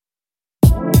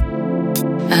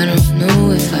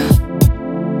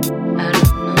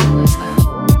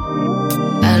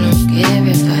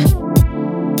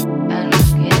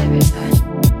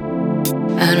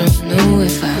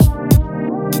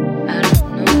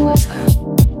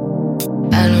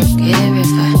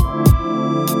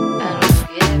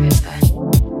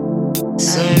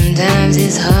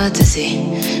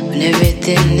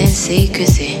acting in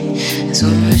secrecy. So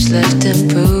much left to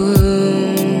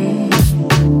prove.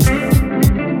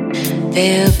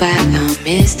 Veiled by our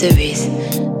mysteries.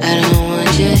 I don't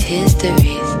want your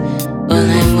histories. All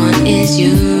I want is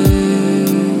you.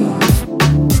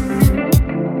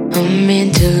 I'm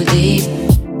in too deep.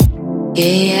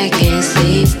 Yeah, I can't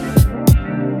sleep.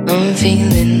 I'm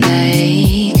feeling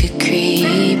like a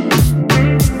creep.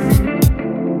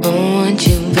 I want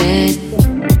you bad.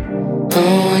 I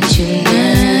want you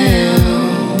now.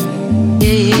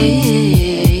 Yeah.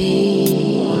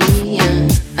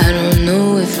 I don't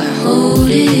know if I hold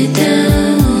it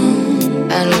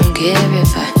down. I don't care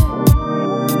if I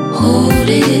hold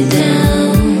it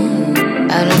down.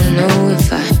 I don't know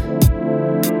if I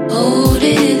hold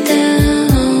it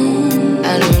down.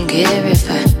 I don't care if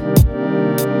I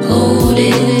hold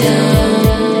it down.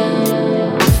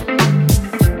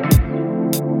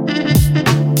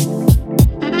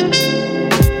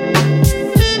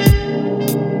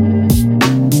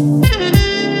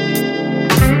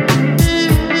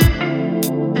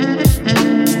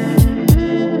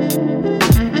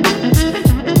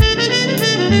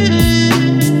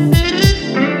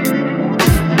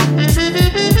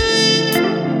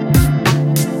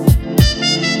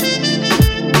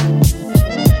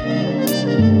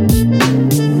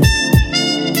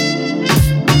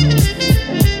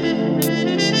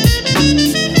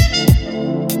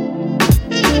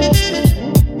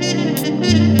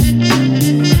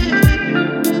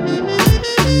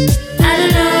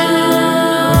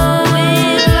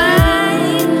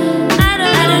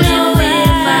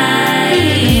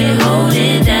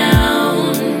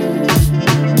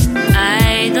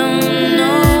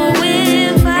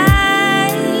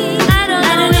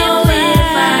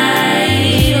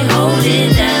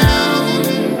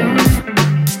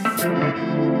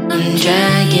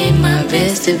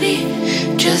 To be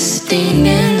trusting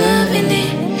and loving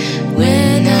it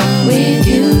when I'm with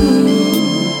you.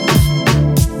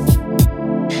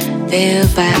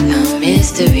 Veiled by our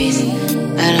mysteries.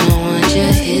 I don't want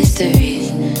your histories.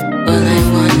 All I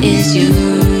want is you.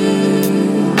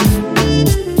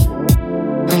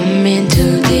 I'm in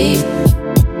too deep.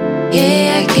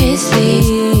 Yeah, I can't sleep.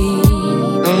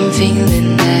 I'm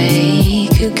feeling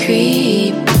like a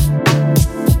creep.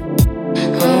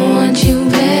 I want you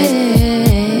back.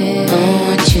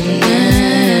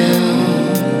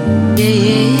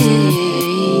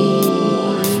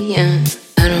 Yeah.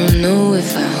 I don't know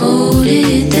if I hold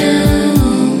it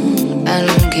down. I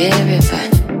don't care if I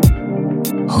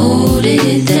hold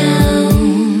it down.